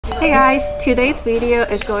Hey guys, today's video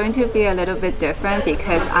is going to be a little bit different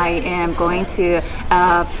because I am going to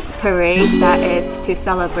a parade that is to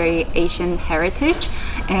celebrate Asian heritage,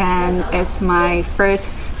 and it's my first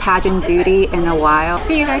pageant duty in a while.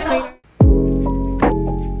 See you guys later.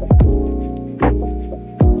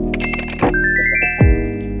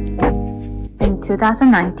 In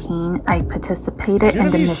 2019, I participated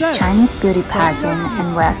in the Miss Chinese Beauty Pageant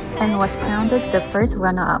in West and was crowned the first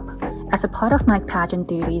runner-up. As a part of my pageant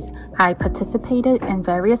duties, I participated in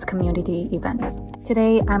various community events.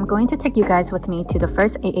 Today, I'm going to take you guys with me to the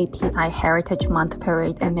first AAPI Heritage Month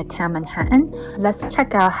Parade in Midtown Manhattan. Let's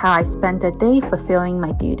check out how I spent the day fulfilling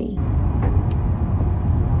my duty.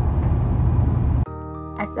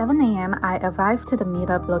 At 7 a.m., I arrived to the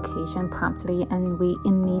meetup location promptly, and we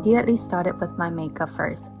immediately started with my makeup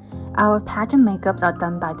first. Our pageant makeups are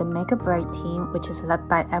done by the Makeup Bright team, which is led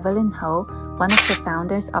by Evelyn Ho, one of the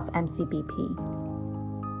founders of MCBP.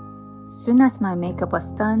 Soon as my makeup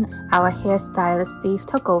was done, our hairstylist Steve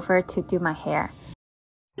took over to do my hair.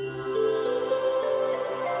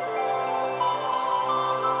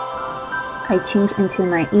 I changed into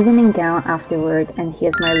my evening gown afterward, and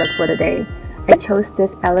here's my look for the day. I chose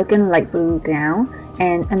this elegant light blue gown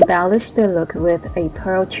and embellished the look with a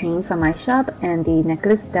pearl chain from my shop and the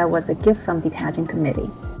necklace that was a gift from the pageant committee.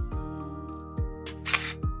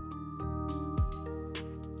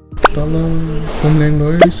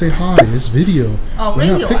 Say hi, it's video. Oh, we're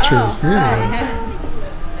radio. not pictures. Oh, yeah.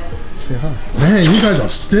 Hi. Say hi. Man, you guys are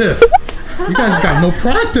stiff. You guys got no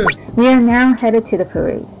practice. We are now headed to the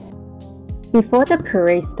parade. Before the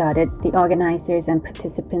parade started, the organizers and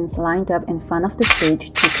participants lined up in front of the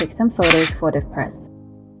stage to take some photos for the press.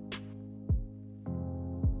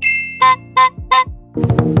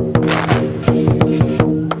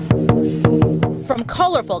 From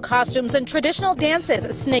colorful costumes and traditional dances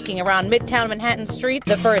snaking around Midtown Manhattan Street,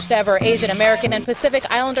 the first ever Asian American and Pacific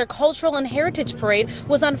Islander Cultural and Heritage Parade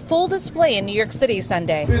was on full display in New York City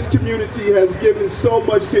Sunday. This community has given so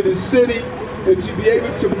much to the city, and to be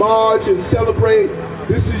able to march and celebrate,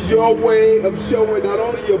 this is your way of showing not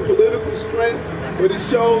only your political strength, but it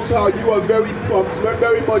shows how you are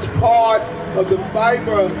very much part of the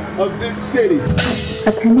fiber of this city.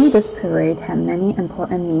 Attending this parade had many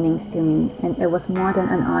important meanings to me, and it was more than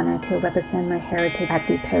an honor to represent my heritage at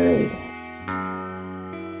the parade.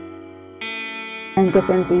 And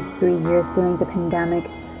within these 3 years during the pandemic,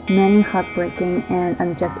 many heartbreaking and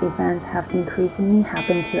unjust events have increasingly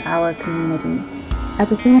happened to our community. At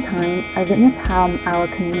the same time, I witnessed how our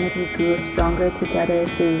community grew stronger together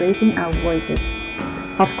through raising our voices.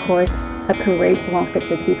 Of course, a parade won't fix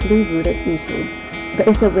a deeply rooted issue, but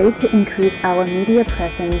it's a way to increase our media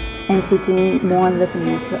presence and to gain more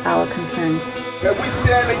listeners to our concerns. And we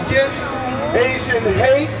stand against Asian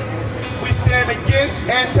hate. We stand against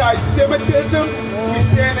anti-Semitism. We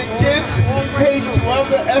stand against hate to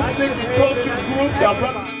other ethnic and cultural groups. Our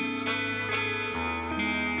brothers